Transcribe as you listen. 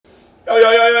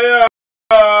Yo.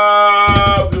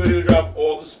 We would drop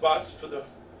all the spots for the...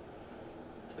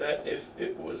 That if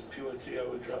it was pure T, I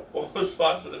would drop all the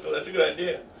spots for the fill. That's a good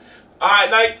idea. All right,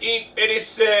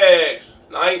 1956.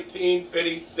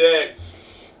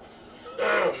 1956.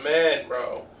 Oh, man,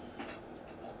 bro.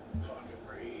 Fucking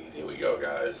breathe. Here we go,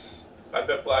 guys. I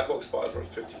bet Black Oak spot is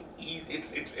worth 15. Easy.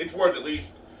 It's worth at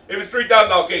least... If it's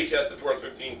 $3,000 case, yes, it's worth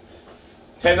 15.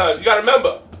 10 times. You gotta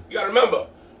remember.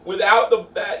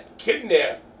 Without that kid in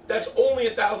there, that's only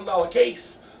a $1,000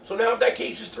 case. So now if that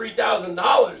case is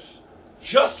 $3,000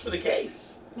 just for the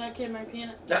case. That kid might be in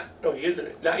it. No, he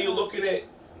isn't. Now you're looking at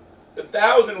the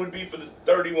 1,000 would be for the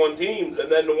 31 teams,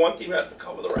 and then the one team has to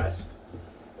cover the rest,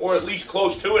 or at least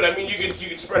close to it. I mean, you could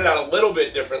spread it out a little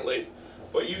bit differently,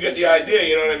 but you get the idea.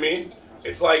 You know what I mean?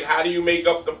 It's like, how do you make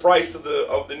up the price of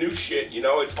the new shit? You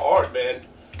know, it's hard, man.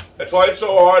 That's why it's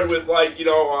so hard with, like, you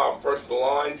know, first of the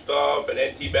line stuff and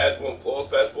NT basketball and floor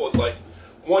basketball. It's like,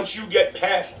 once you get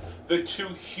past the two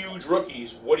huge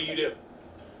rookies, what do? You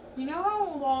know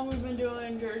how long we've been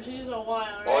doing jerseys? A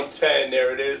while, right? On 10,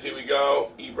 there it is. Here we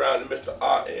go. E. Brown and Mr.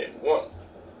 in 1,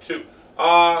 2.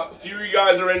 A few of you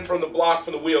guys are in from the block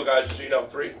from the wheel, guys, just so you know.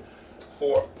 3,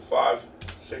 4, 5,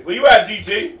 6. Where you at,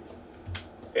 ZT?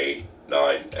 8,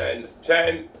 9, and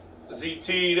 10.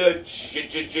 ZT to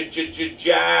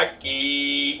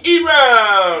Jackie. E.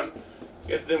 Brown.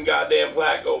 Get them goddamn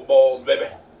Placo balls, baby.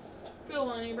 Good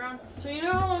one, E. Brown. So you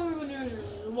know how long we've been doing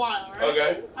jerseys? A while, right?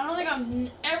 Okay. I don't think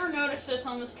I've ever noticed this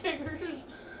on the stickers.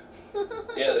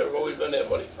 Yeah, they've always been there,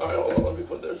 buddy. All right, hold on. Let me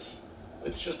put this.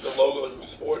 It's just the logos of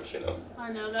sports, you know.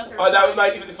 I know, that's right. All right, that was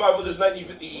 1955. With this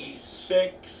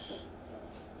 1956.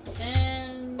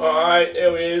 And... All right,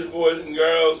 there it is, boys and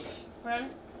girls. Ready?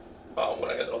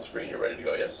 When I get it on screen, you're ready to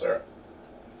go. Yes, sir.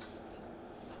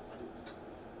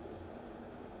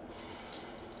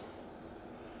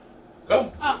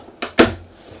 Go. Oh.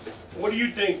 What do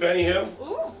you think, Benny Hill?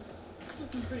 Ooh.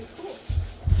 Looking pretty cool.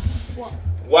 What?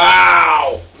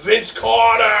 Wow. Vince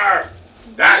Carter.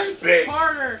 That's Vince big.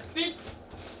 Carter.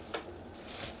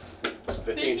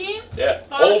 15? Yeah.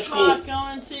 Five Old school.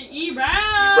 Going to E. Brown.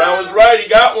 E. Brown was right. He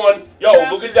got one. Yo,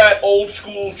 Brown look at that old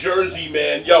school jersey,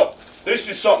 man. Yo, this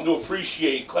is something to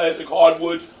appreciate. Classic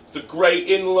hardwoods. The gray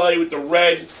inlay with the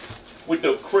red, with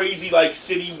the crazy, like,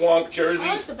 city wonk jersey.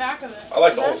 I like the back of it. I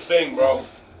like the whole thing, bro.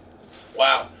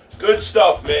 Wow. Good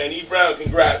stuff, man. E. Brown,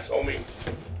 congrats, homie.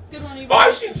 Good one, E. Brown.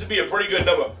 5 seems to be a pretty good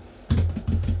number.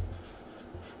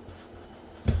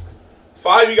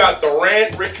 5, you got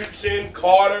Durant, Richardson,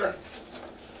 Carter.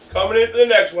 Coming into the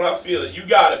next one, I feel it. You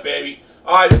got it, baby.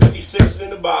 All right, 56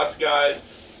 in the box, guys.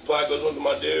 Black goes on to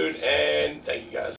my dude, and thank you, guys.